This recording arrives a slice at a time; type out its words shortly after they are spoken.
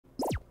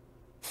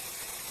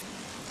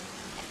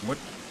What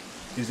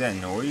is that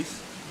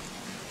noise?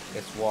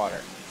 It's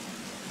water.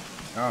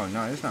 Oh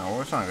no, it's not.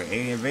 It's not like an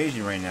alien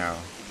invasion right now.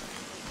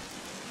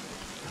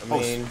 I Oh,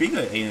 mean, speaking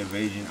of alien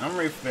invasion, I'm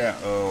ready for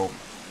that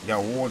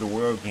War of the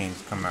World games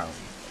to come out.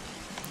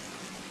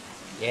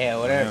 yeah,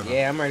 whatever. Whenever.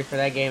 Yeah, I'm ready for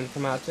that game to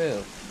come out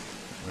too.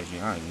 But you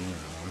know,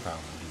 I'm talking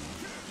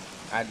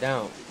I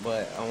don't,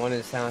 but I want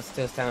it to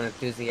still sound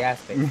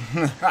enthusiastic.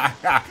 about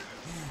you.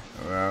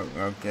 Well,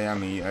 okay. I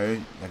mean,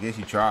 I guess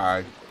you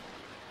tried.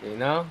 You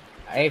know,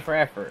 A for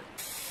effort.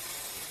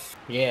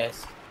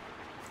 Yes,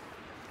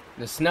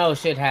 the snow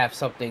should have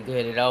something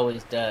good. It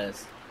always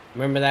does.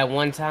 Remember that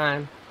one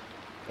time,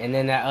 and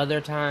then that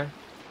other time,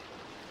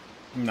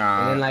 and then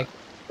Nah, like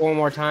 4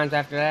 more times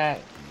after that.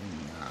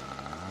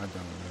 I don't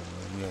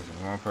know. Yes,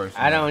 one person.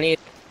 I don't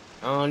either.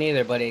 I don't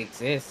either, but it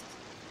exists.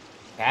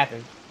 It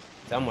happened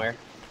somewhere.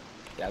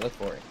 Yeah, look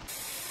for it.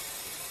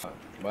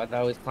 But I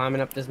thought we was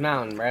climbing up this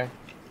mountain, bruh.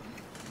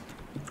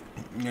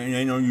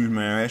 Ain't no use,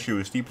 man. That shit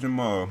was steep as a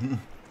mug.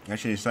 That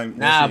shit is like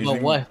Nah,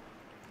 but what?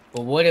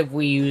 But what if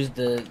we use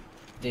the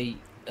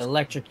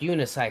electric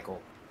unicycle?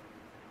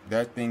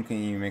 That thing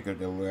couldn't even make up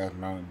the last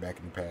mountain back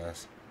in the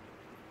past.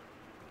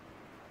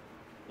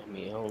 I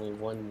mean, only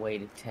one way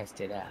to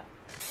test it out.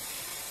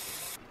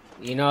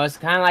 You know, it's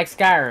kind of like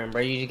Skyrim,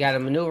 bro. You just gotta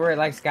maneuver it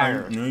like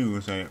Skyrim. I knew you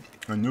were saying.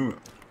 I knew it.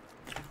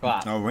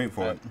 Fuck. I was waiting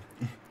for it.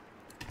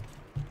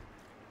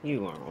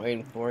 You weren't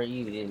waiting for it.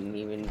 You didn't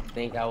even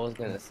think I was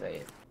gonna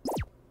say it.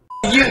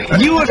 You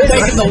have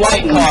taken the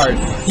white card.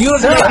 You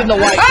have taken the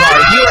white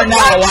card. You are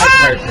not a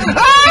white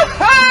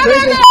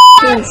person.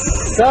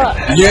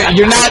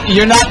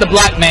 You're not the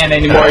black man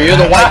anymore. You're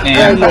the white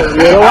man. You're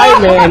the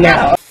white man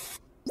now.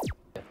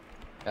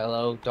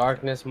 Hello,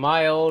 darkness,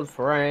 my old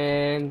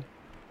friend.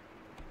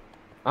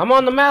 I'm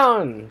on the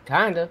mountain,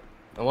 kinda.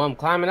 Well, I'm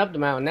climbing up the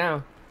mountain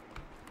now.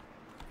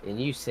 And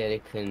you said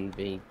it couldn't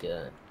be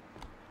done.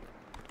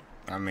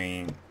 I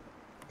mean,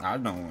 I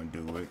don't want to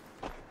do it.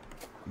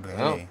 But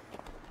Well, hey.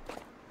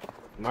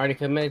 I'm already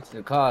committed to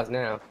the cause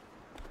now.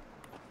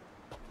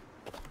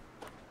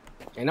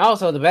 And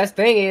also, the best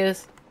thing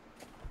is,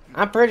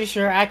 I'm pretty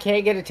sure I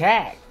can't get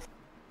attacked.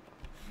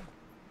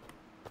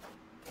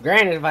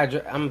 Granted, if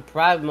I'm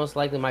probably most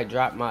likely might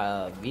drop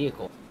my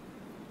vehicle.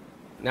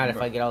 Not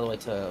if I get all the way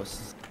to a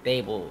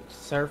stable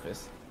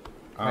surface.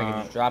 I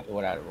can just drop it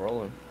without it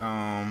rolling.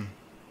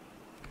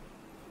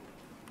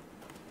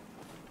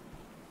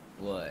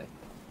 What?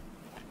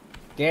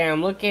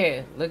 Damn! Look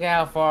at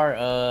how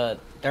far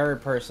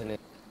third person is.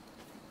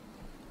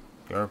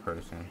 Third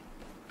person.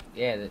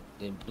 Yeah,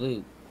 the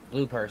blue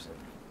person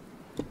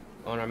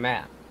on our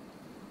map.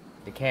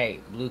 The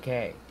K, blue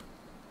K.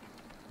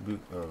 Blue,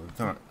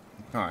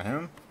 not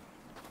him?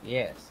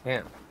 Yes,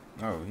 him.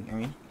 Oh, I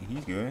mean,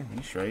 he's good.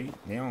 He's straight.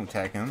 They don't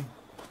attack him.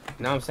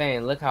 No, I'm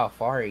saying, look how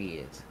far he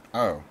is.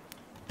 Oh.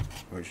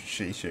 Well,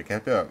 shit, he should've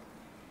kept up.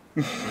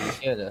 He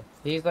shoulda.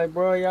 He's like,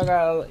 bro, you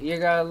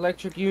got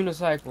electric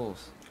unicycles.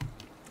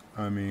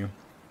 I mean,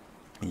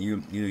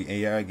 you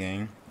AI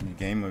game.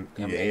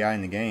 You AI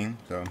in the game,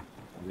 so.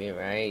 I mean,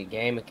 right?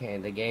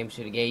 The game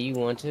should have gave you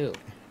one too.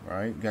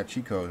 Right? You got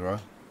cheat codes, bro.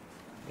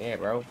 Yeah,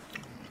 bro.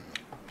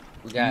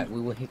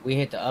 We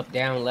hit the up,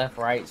 down, left,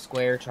 right,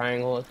 square,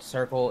 triangle,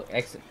 circle,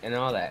 X, and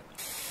all that.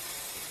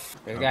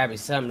 There's gotta be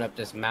something up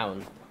this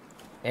mountain.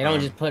 They don't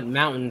just put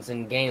mountains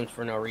in games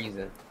for no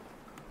reason.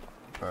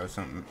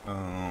 Something.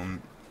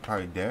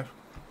 Probably death.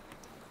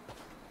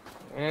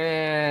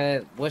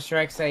 What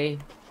Shrek say?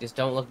 Just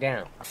don't look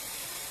down.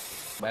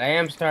 But I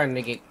am starting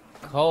to get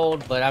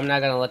cold, but I'm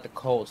not gonna let the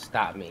cold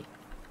stop me.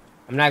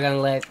 I'm not gonna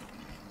let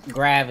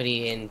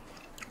gravity and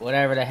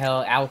whatever the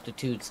hell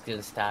altitude's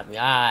gonna stop me.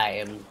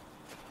 I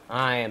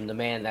am the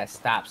man that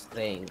stops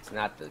things,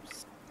 not the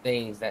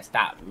things that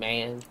stop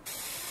man.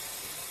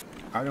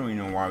 I don't even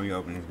know why we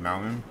up in this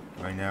mountain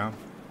right now.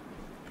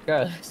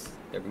 Because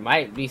there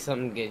might be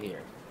something good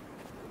here.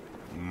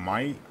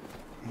 Might.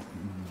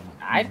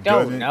 I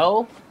don't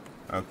know.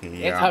 Okay,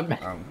 yeah.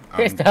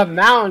 It's a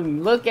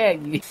mountain. Look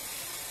at you.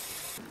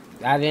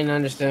 I didn't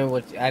understand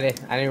what I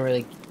didn't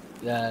really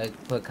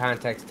put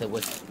context to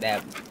what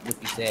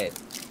you said.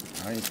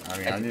 I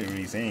didn't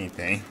really say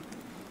anything.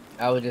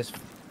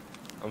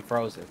 I'm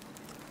frozen.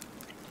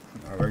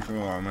 Alright,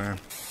 come on, man.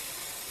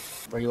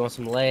 Where you want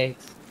some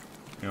legs?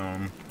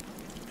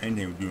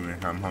 Anything we do, man.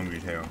 I'm hungry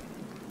as hell.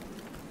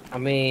 I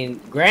mean,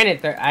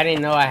 granted, I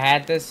didn't know I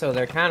had this, so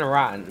they're kind of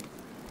rotten.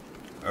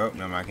 Oh,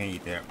 no, I can't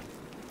eat that.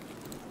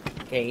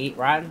 Can't eat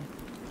rotten?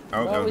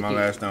 Oh, well, that was my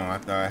last stone. I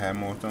thought I had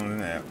more stones than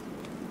that.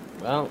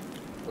 Well,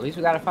 at least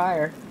we got a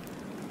fire.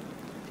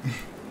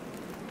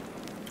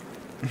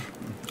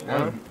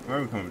 Why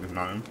are we coming to this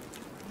mountain?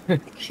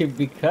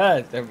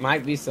 Because there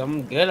might be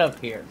something good up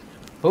here.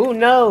 Who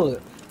knows?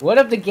 What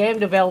if the game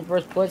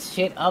developers put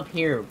shit up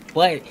here,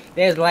 but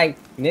there's like,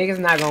 niggas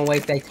not gonna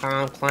waste their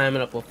time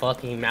climbing up a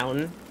fucking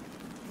mountain.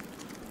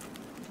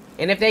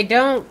 And if they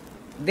don't,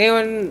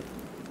 then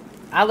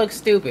I look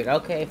stupid.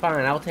 Okay,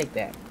 fine, I'll take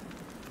that.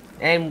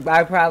 And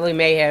I probably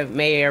may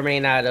or may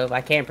not have,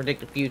 I can't predict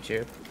the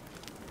future,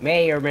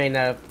 may or may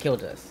not have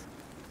killed us.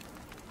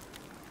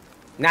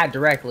 Not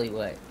directly,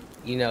 but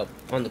you know,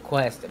 on the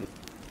quest.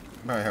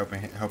 Probably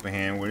helping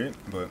hand with it,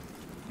 but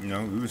you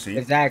know, we will see.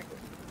 Exactly.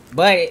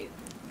 But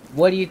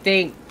what do you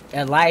think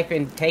in life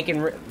and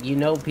taking? You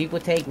know, people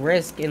take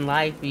risk in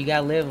life. You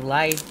gotta live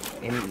life,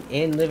 and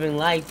in living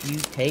life, you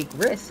take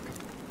risk.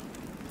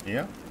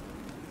 Yeah.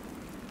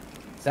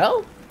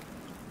 So,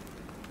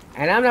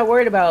 and I'm not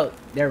worried about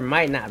there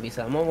might not be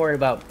some. I'm worried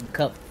about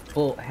cup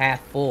full,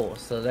 half full.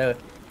 So there,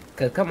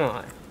 cause come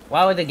on,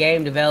 why would the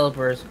game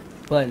developers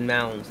put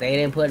mountains? They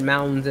didn't put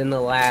mountains in the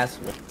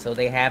last one, so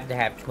they have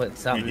to put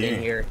something in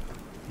here.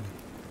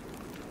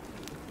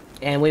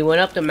 And we went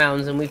up the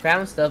mountains and we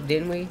found stuff,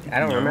 didn't we? I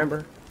don't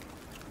remember.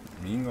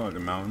 You can go up the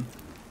mountain.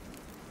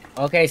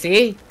 Okay,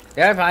 see,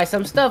 there's probably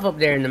some stuff up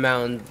there in the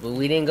mountain, but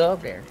we didn't go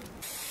up there.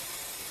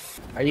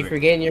 Are you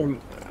forgetting your?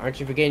 Aren't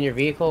you forgetting your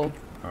vehicle?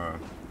 Yeah,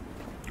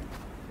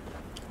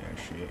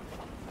 shit.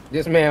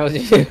 This man was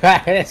just,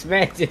 this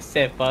man just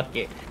said fuck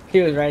it. He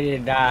was ready to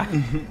die.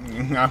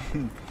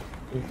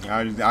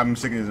 I'm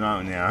sick of this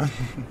mountain now.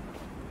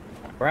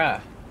 Bruh,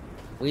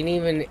 we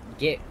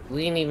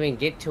didn't even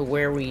get to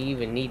where we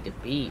even need to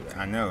be. Right?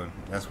 I know.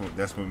 That's why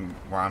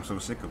I'm so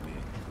sick of it.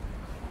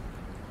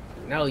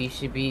 No, you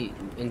should be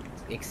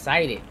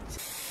excited.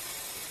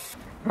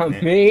 I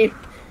mean,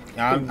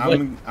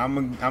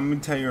 I'm gonna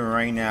tell you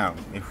right now.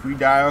 If we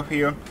die up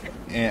here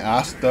and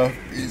our stuff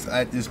is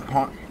at this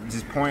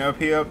point up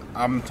here,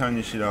 I'm turning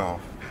this shit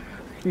off.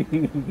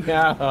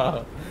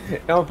 No,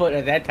 don't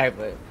put that type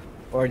of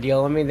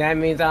ordeal. I mean, that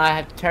means I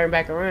have to turn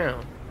back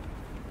around.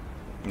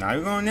 Now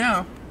you're going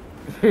now.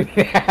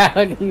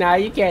 No,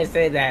 you can't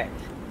say that.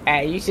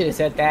 You should have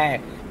said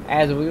that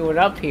as we went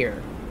up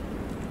here.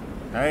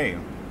 Hey.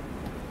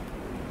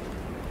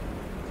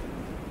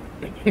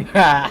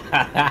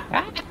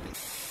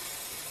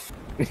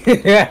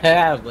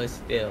 But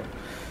still,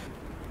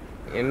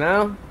 you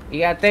know,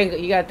 you gotta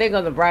think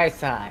on the bright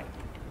side,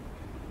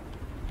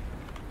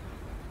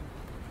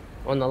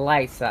 on the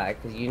light side,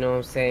 cause you know what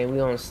I'm saying. We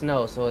on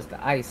snow, so it's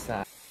the ice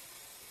side.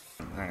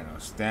 I ain't no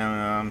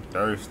stamina. I'm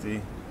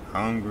thirsty,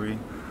 hungry.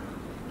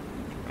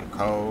 I'm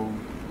cold.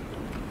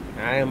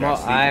 I'm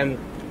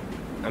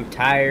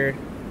tired.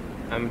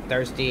 I'm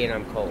thirsty and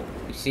I'm cold.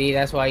 You see,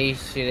 that's why you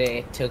should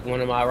have took one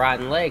of my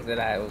rotten legs that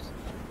I was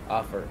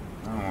offered.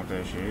 I don't want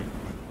that shit.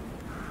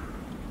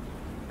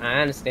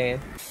 I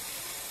understand.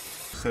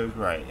 So it's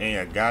right.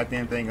 Ain't a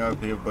goddamn thing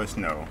up here but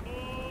snow.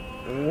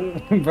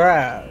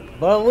 Bruh.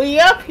 But we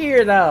up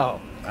here though.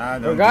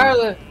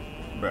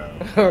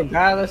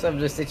 Regardless of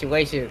the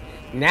situation.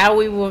 Now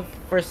we will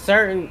for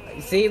certain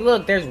see,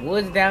 look, there's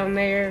woods down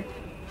there.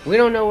 We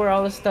don't know where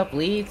all this stuff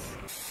leads.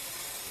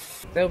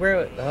 So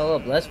bro,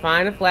 hold up, let's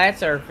find a flat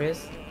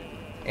surface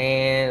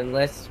and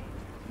let's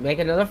make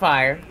another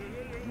fire.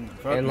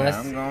 Fuck and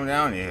I'm going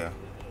down here.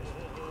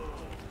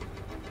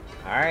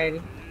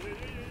 Alrighty.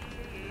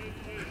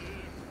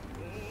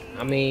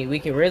 I mean, we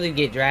can really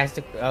get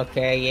drastic.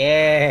 Okay,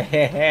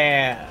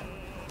 yeah.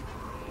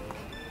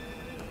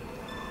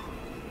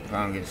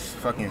 Gonna get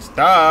fucking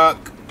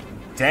stuck.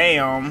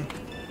 Damn.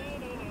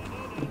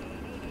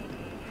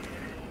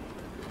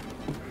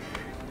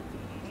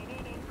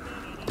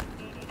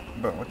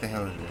 Bro, what the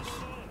hell is this?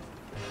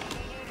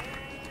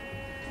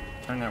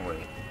 Turn that way.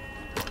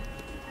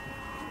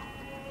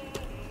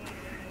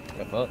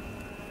 The fuck?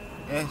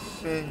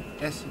 That's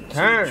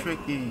turn.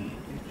 Tricky.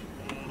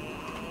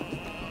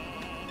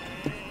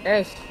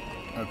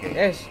 Okay.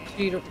 Yes,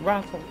 Cheetah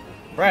rock.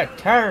 Bruh,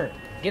 turn.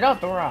 Get off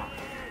the rock.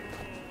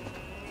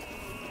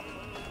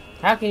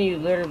 How can you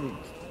literally...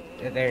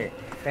 There.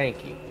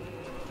 Thank you.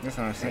 That's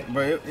what I'm saying.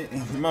 But the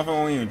motherfucker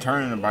won't even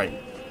turn the bike.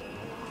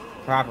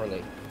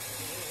 Properly.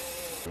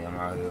 I'm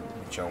out here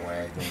with your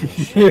ass doing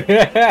this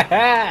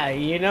shit.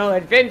 You know,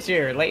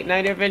 adventure. Late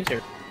night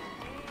adventure.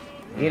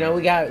 You know,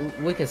 we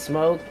can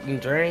smoke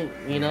and drink,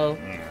 you know.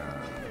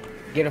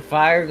 Get a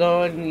fire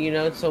going, you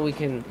know, so we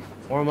can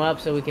warm up,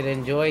 so we can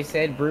enjoy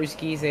said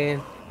brewskis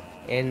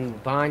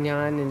and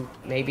banyan and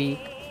maybe,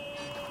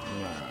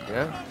 you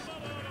know.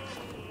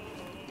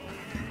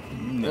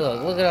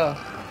 Look at all.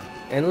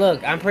 And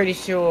look, I'm pretty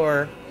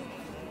sure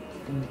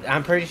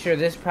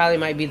this probably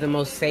might be the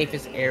most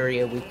safest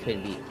area we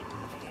could be.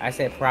 I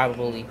said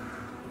probably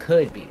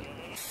could be.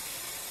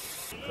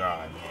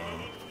 God,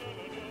 man.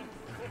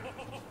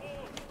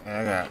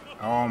 I got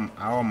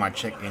all my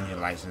check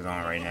engine license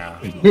on right now.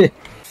 Bruh,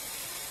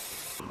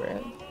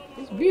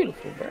 it's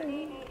beautiful,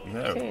 bruh.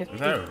 Is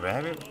that a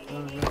rabbit?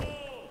 What is that?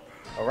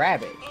 A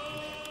rabbit.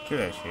 Kill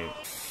that shit.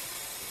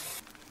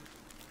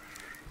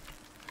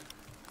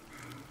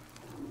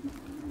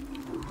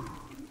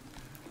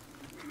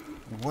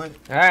 What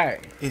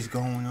is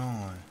going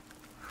on?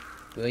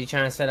 Are you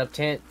trying to set up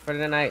tent for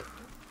the night?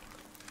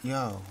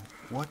 Yo,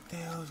 what the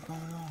hell is going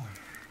on?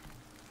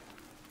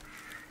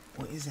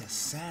 What is that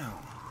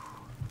sound?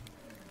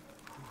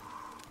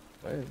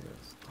 What is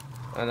this?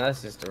 Oh, no,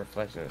 that's just a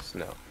reflection of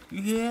snow.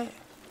 You hear that?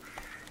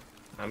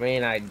 I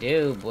mean, I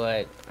do,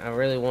 but I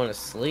really want to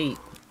sleep.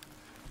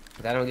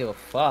 I don't give a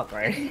fuck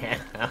right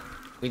now.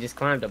 We just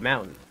climbed a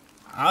mountain.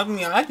 I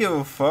mean, I give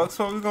a fuck.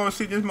 So we gonna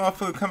see this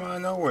motherfucker come out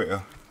of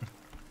nowhere.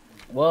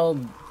 Well,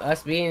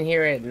 us being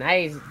here at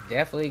night is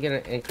definitely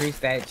gonna increase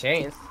that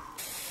chance.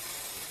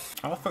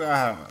 I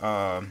forgot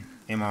how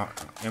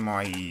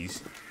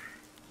MREs.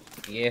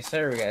 Yes,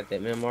 sir. We got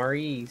them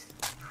MREs.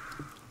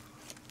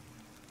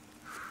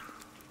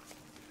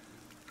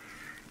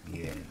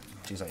 Yeah,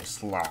 just like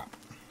slop.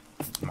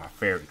 It's my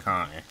favorite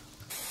kind.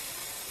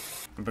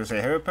 I'm gonna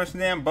say, hey, press the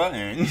damn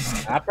button.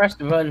 I pressed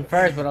the button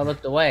first, but I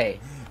looked away.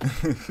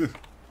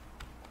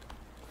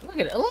 Look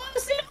at it. Look,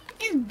 see,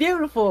 it's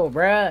beautiful,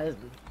 bruh.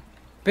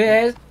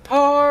 Best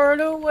part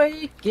of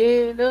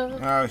waking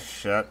up. Oh,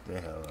 shut the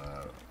hell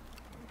up.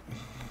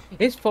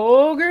 It's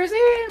Fogers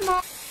in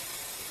my...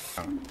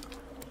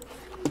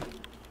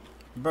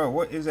 Bro,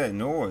 what is that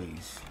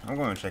noise? I'm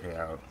gonna check it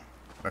out.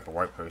 Like a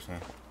white person.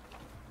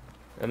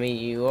 I mean,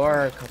 you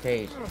are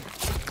Caucasian.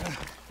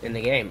 In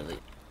the game, at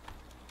least.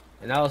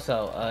 And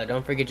also,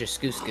 don't forget your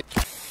scoot scoot.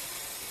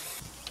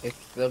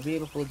 It's a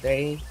beautiful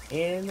day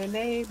in the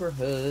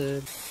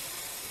neighborhood.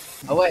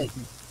 Oh, wait.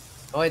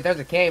 Oh, wait, there's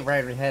a cave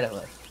right ahead of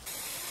us.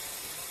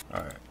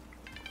 Alright.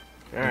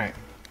 Alright.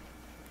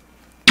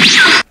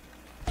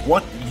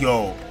 What?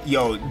 Yo,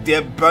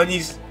 their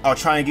bunnies are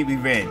trying to get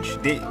revenge.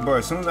 Bro,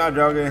 as soon as I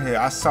drove in here,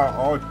 I saw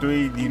all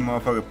three of these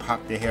motherfuckers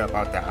pop their head up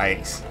out the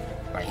ice.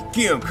 Like,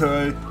 get him,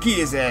 cuz. Get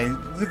his ass.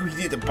 Look what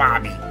he did to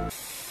Bobby.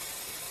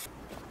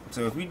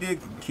 So if we did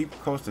keep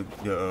close to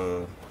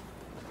the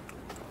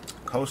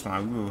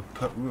coastline, we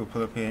would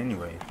pull up here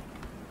anyway.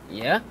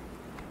 Yeah?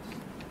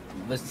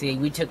 But see,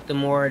 we took the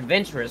more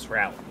adventurous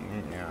route.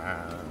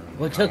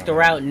 We took the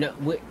route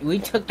we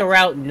took the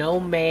route no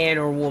man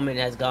or woman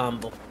has gone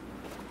before.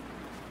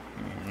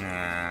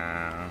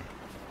 Nah.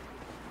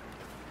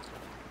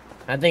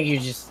 I think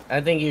you're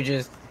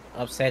just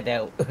upset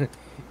that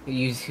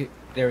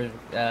there's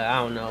I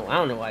don't know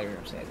why you're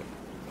upset.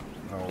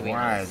 A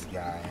wise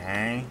guy,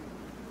 eh?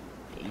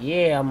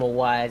 Yeah, I'm a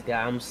wise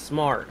guy. I'm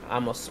smart.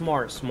 I'm a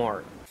smart.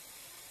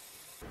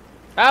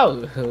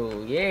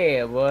 Oh,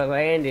 yeah, boy,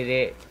 landed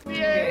it. Oh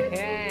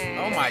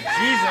my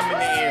jeez, I'm in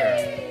the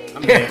air.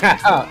 I'm in the air.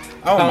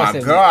 Oh my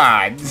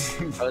god.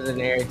 I was in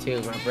the air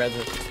too. My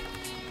brother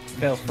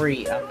felt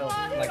free. I felt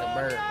like a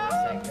bird for a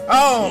second.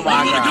 Oh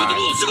my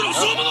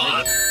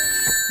god.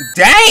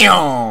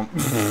 Damn!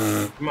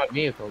 My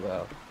vehicle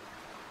though.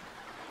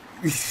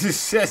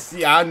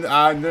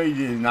 I know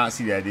you did not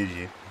see that, did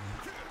you?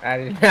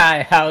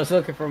 I was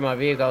looking for my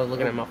vehicle. I was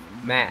looking at my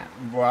map.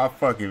 Boy, I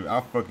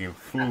fucking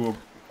flew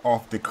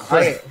off the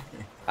cliff.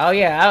 Oh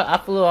yeah, I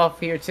flew off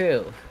here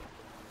too.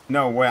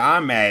 No, where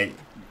I'm at,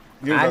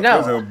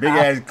 there's a big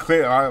ass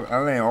cliff. I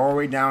landed all the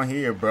way down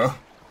here, bro.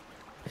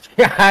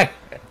 Okay,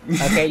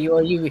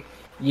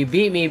 you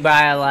beat me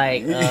by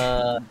like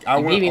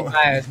beat me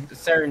by a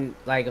certain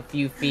like a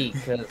few feet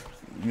because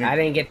I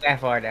didn't get that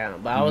far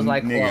down, but I was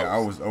like nigga, close. I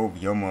was over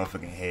your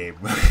motherfucking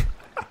head, bro.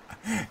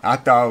 I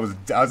thought it was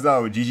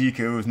GG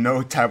because it was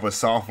no type of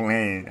soft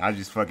landing. I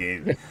just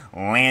fucking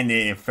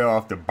landed and fell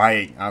off the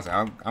bike. I was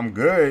like, I'm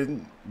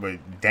good, but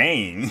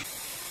dang.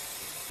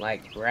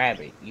 Like grab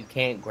it. You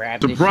can't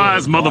grab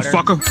Surprise, this shit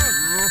motherfucker.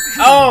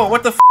 Oh,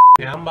 what the f?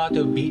 I'm about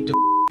to beat the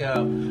up.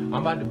 I'm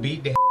about to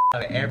beat the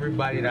out of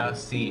everybody that I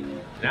see.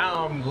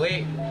 Now I'm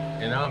lit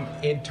and I'm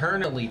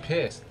internally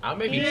pissed. I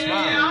may be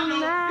smiling. I know.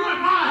 You're at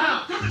my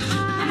house.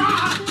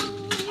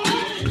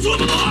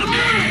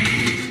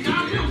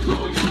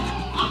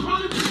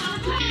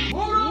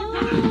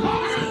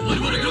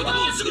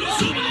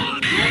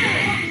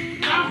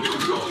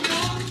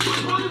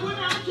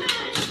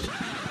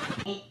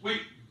 Oh,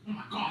 wait. Oh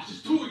my gosh,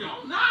 there's two of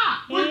y'all. Nah!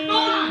 What's going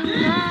on?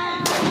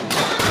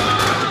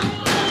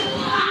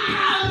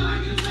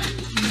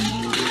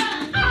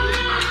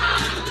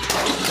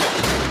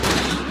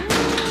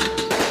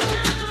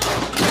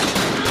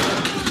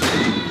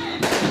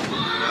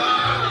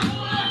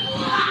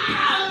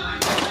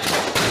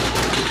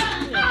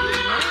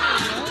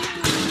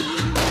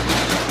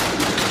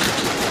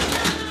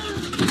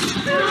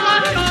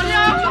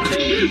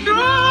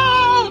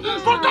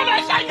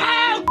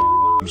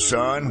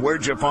 Son,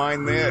 where'd you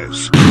find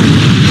this?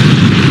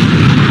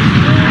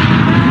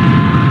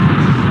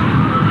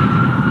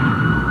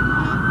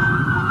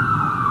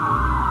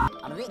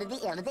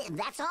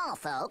 That's all,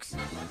 folks.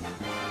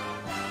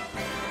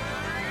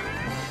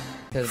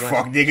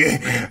 Fuck,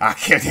 nigga. I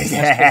killed it.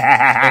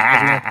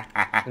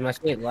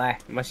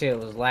 my shit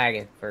was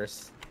lagging for a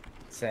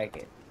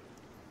second.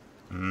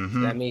 So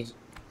that means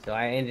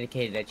I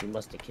indicated that you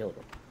must have killed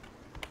him.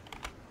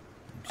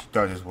 You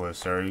thought this was,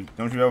 sir.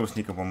 Don't you ever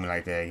sneak up on me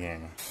like that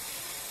again.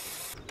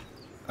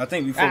 I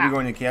think before we go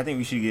in the cave, I think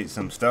we should get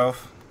some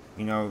stuff.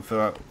 You know,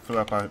 fill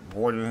up our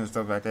water and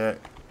stuff like that.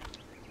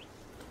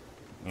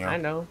 You know? I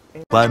know.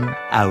 1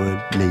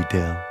 hour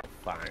later.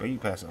 Fine. Where you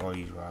passing all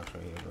these rocks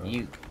right here,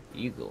 bro?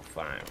 You go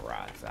find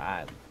rocks.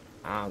 I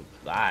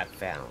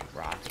found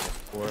rocks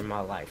before in my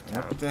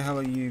lifetime. What the hell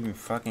are you even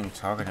fucking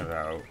talking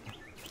about?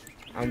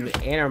 I'm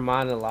inner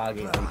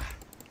monologuing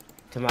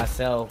to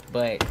myself,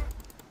 but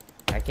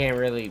I can't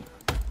really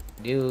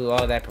do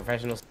all that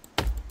professional stuff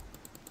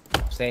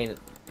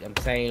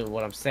saying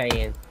what I'm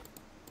saying.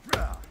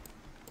 I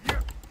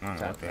don't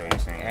know what the hell you're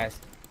saying.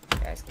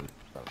 Asking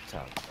about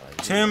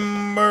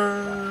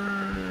Timber.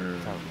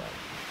 Talking about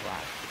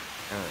rock.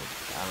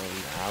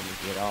 I'm gonna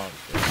get all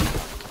this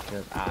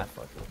because I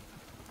fucking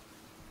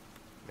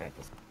that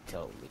just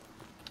told me.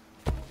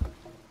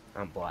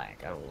 I'm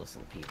black. I don't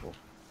listen to people.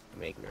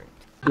 I'm ignorant.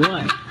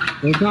 What?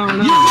 What's going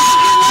on?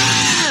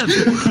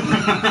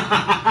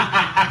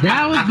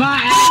 That was by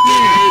accident!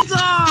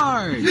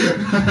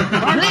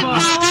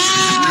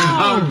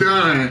 I'm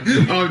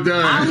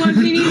done. I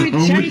wasn't even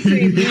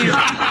chasing him.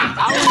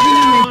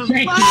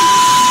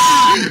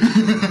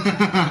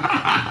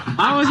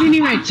 I wasn't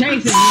even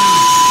chasing him.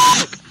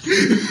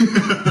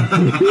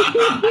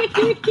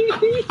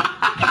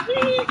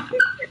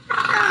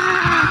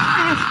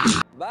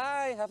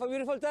 Bye. Have a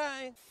beautiful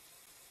time.